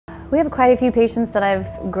We have quite a few patients that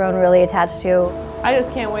I've grown really attached to. I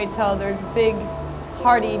just can't wait till there's big,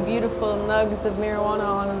 hearty, beautiful nugs of marijuana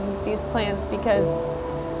on these plants, because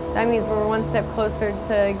that means we're one step closer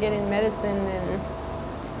to getting medicine, and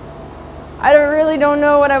I really don't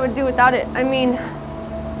know what I would do without it. I mean,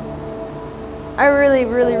 I really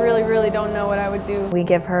don't know what I would do. We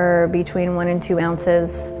give her between 1 and 2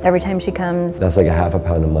 ounces every time she comes. That's like a half a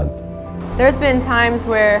pound a month. There's been times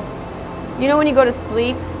where, you know when you go to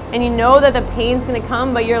sleep and you know that the pain's gonna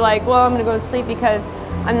come, but you're like, well, I'm gonna go to sleep because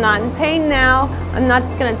I'm not in pain now. I'm not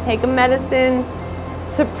just gonna take a medicine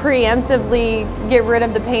to preemptively get rid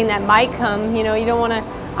of the pain that might come. You know, you don't wanna,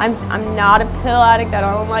 I'm not a pill addict. I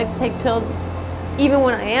don't like to take pills even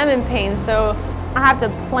when I am in pain. So I have to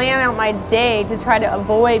plan out my day to try to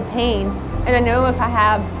avoid pain. And I know if I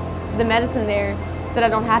have the medicine there, that I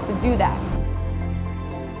don't have to do that.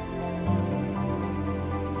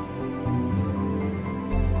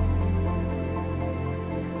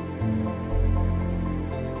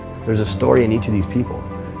 There's a story in each of these people.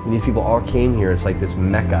 And these people all came here. It's like this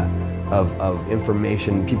mecca of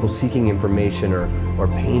information, people seeking information or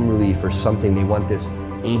pain relief or something. They want this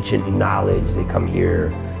ancient knowledge. They come here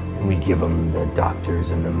and we give them the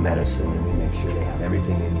doctors and the medicine, and we make sure they have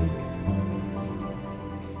everything they need.